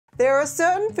There are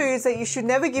certain foods that you should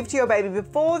never give to your baby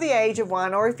before the age of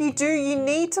 1, or if you do, you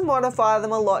need to modify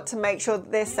them a lot to make sure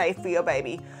that they're safe for your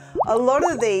baby. A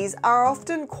lot of these are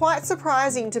often quite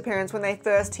surprising to parents when they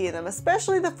first hear them,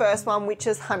 especially the first one, which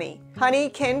is honey. Honey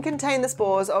can contain the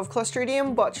spores of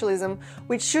Clostridium botulism,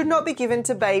 which should not be given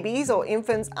to babies or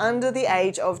infants under the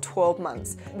age of 12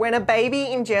 months. When a baby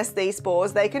ingests these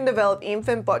spores, they can develop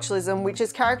infant botulism, which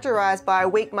is characterized by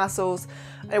weak muscles,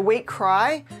 a weak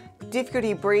cry,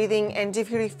 difficulty breathing, and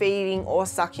difficulty feeding or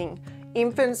sucking.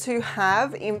 Infants who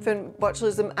have infant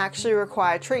botulism actually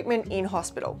require treatment in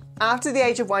hospital. After the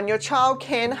age of 1, your child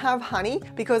can have honey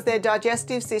because their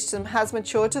digestive system has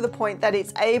matured to the point that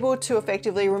it's able to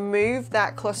effectively remove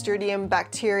that Clostridium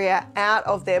bacteria out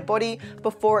of their body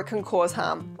before it can cause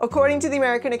harm. According to the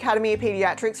American Academy of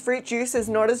Pediatrics, fruit juice is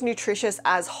not as nutritious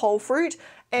as whole fruit,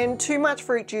 and too much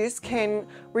fruit juice can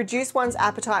reduce one's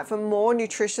appetite for more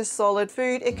nutritious solid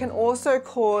food. It can also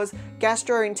cause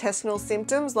gastrointestinal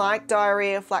symptoms like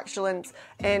diarrhea, flatulence,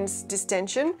 and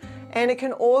distension. And it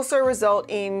can also result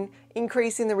in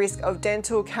increasing the risk of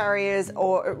dental caries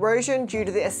or erosion due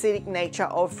to the acidic nature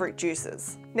of fruit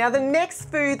juices. Now, the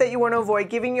next food that you want to avoid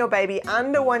giving your baby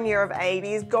under 1 year of age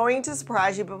is going to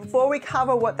surprise you, but before we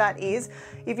cover what that is,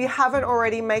 if you haven't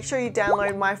already, make sure you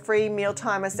download my free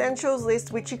mealtime essentials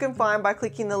list, which you can find by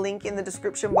clicking the link in the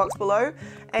description box below.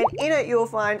 And in it, you'll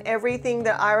find everything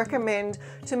that I recommend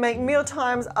to make meal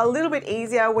times a little bit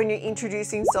easier when you're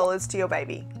introducing solids to your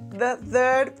baby. The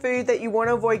third food that you want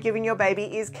to avoid giving your baby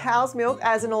is cow's milk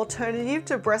as an alternative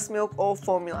to breast milk or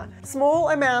formula.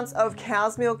 Small amounts of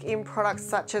cow's milk in products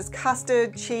such as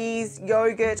custard, cheese,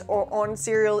 yogurt, or on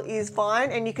cereal is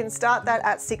fine, and you can start that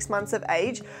at 6 months of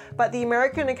age. But the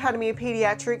American Academy of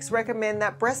Pediatrics recommend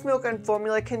that breast milk and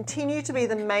formula continue to be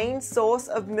the main source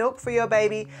of milk for your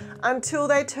baby until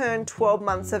they turn 12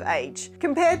 months of age.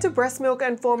 Compared to breast milk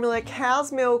and formula,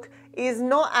 cow's milk is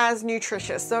not as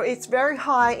nutritious. So it's very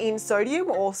high in sodium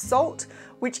or salt,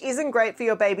 which isn't great for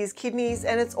your baby's kidneys,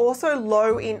 and it's also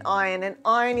low in iron, and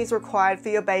iron is required for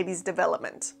your baby's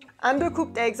development.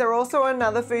 Undercooked eggs are also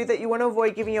another food that you want to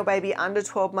avoid giving your baby under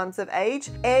 12 months of age.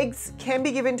 Eggs can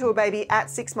be given to a baby at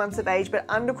 6 months of age, but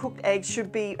undercooked eggs should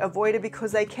be avoided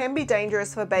because they can be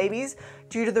dangerous for babies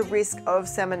due to the risk of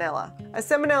salmonella. A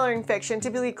salmonella infection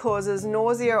typically causes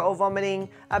nausea or vomiting,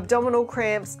 abdominal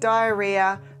cramps,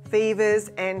 diarrhea, fevers,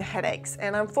 and headaches.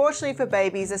 And unfortunately for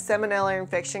babies, a salmonella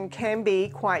infection can be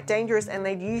quite dangerous, and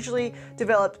they usually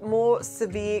develop more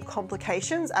severe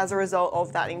complications as a result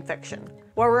of that infection.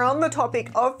 While we're on the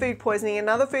topic of food poisoning,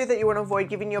 another food that you want to avoid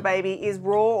giving your baby is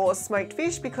raw or smoked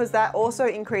fish, because that also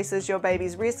increases your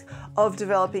baby's risk of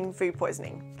developing food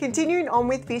poisoning. Continuing on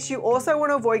with fish, you also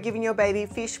want to avoid giving your baby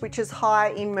fish which is high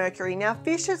in mercury. Now,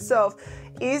 fish itself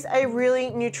is a really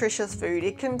nutritious food.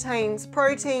 It contains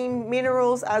protein,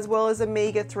 minerals, as well as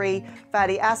omega-3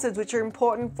 fatty acids, which are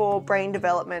important for brain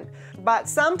development. But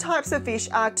some types of fish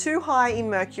are too high in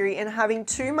mercury, and having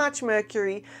too much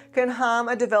mercury can harm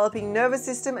a developing nervous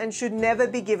system and should never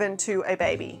be given to a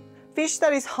baby. Fish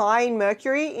that is high in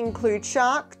mercury include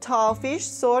shark, tilefish,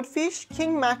 swordfish,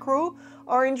 king mackerel,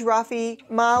 orange roughy,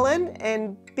 marlin,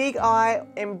 and big eye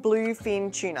and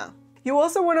bluefin tuna. You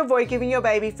also want to avoid giving your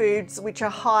baby foods which are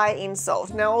high in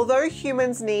salt. Now, although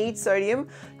humans need sodium,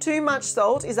 too much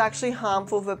salt is actually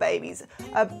harmful for babies.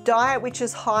 A diet which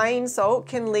is high in salt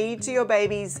can lead to your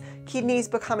baby's kidneys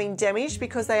becoming damaged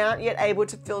because they aren't yet able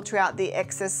to filter out the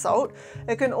excess salt.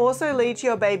 It can also lead to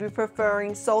your baby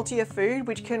preferring saltier food,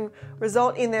 which can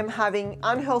result in them having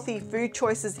unhealthy food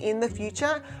choices in the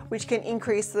future, which can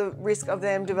increase the risk of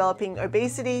them developing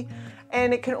obesity.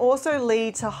 And it can also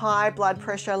lead to high blood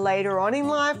pressure later on in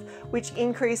life, which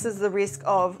increases the risk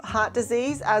of heart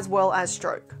disease as well as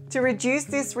stroke. To reduce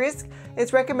this risk,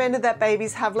 it's recommended that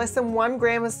babies have less than 1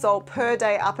 gram of salt per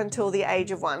day up until the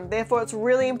age of 1. Therefore, it's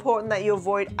really important that you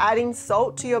avoid adding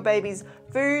salt to your baby's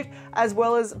food, as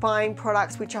well as buying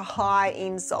products which are high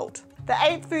in salt. The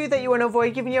 8th food that you want to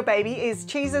avoid giving your baby is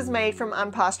cheeses made from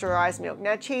unpasteurized milk.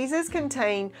 Now, cheeses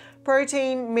contain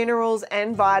protein, minerals,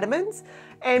 and vitamins,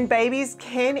 and babies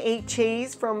can eat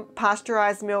cheese from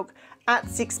pasteurized milk at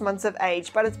 6 months of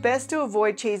age, but it's best to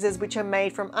avoid cheeses which are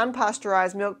made from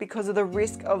unpasteurized milk because of the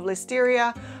risk of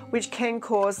listeria, which can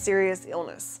cause serious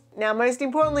illness. Now, most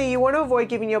importantly, you want to avoid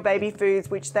giving your baby foods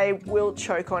which they will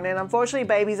choke on, and unfortunately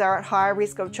babies are at higher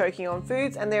risk of choking on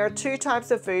foods, and there are 2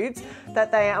 types of foods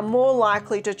that they are more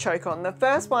likely to choke on. The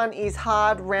first one is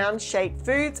hard, round-shaped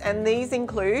foods, and these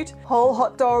include whole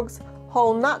hot dogs,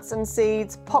 whole nuts and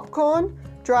seeds, popcorn,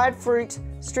 dried fruit,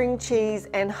 string cheese,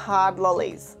 and hard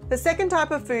lollies. The second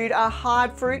type of food are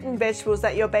hard fruit and vegetables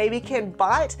that your baby can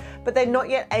bite, but they're not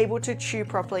yet able to chew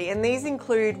properly. And these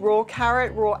include raw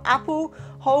carrot, raw apple,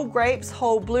 whole grapes,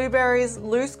 whole blueberries,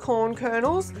 loose corn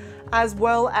kernels, as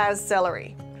well as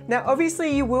celery. Now,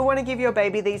 obviously you will want to give your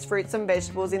baby these fruits and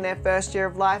vegetables in their first year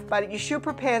of life, but you should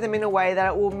prepare them in a way that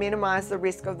it will minimize the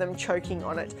risk of them choking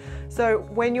on it. So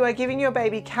when you are giving your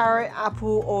baby carrot,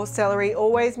 apple, or celery,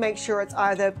 always make sure it's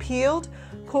either peeled,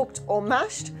 cooked, or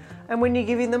mashed. And when you're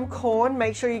giving them corn,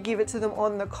 make sure you give it to them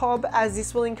on the cob, as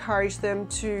this will encourage them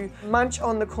to munch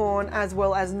on the corn as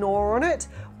well as gnaw on it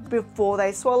before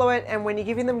they swallow it. And when you're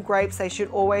giving them grapes, they should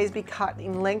always be cut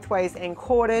in lengthways and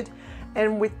quartered.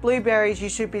 And with blueberries, you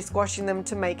should be squashing them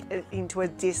to make it into a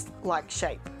disc-like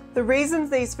shape. The reasons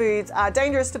these foods are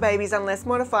dangerous to babies unless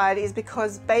modified is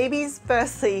because babies,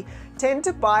 firstly, tend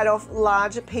to bite off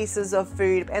larger pieces of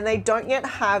food, and they don't yet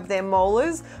have their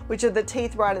molars, which are the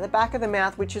teeth right at the back of the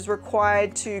mouth, which is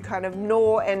required to kind of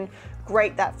gnaw and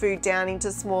grate that food down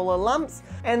into smaller lumps.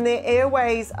 And their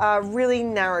airways are really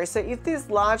narrow, so if this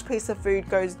large piece of food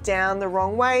goes down the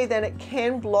wrong way, then it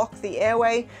can block the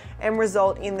airway and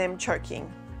result in them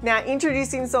choking. Now,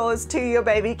 introducing solids to your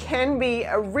baby can be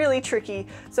really tricky,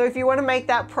 so if you want to make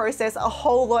that process a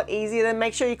whole lot easier, then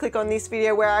make sure you click on this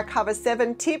video where I cover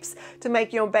 7 tips to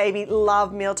make your baby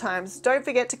love mealtimes. Don't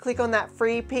forget to click on that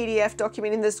free PDF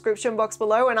document in the description box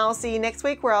below, and I'll see you next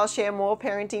week where I'll share more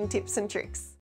parenting tips and tricks.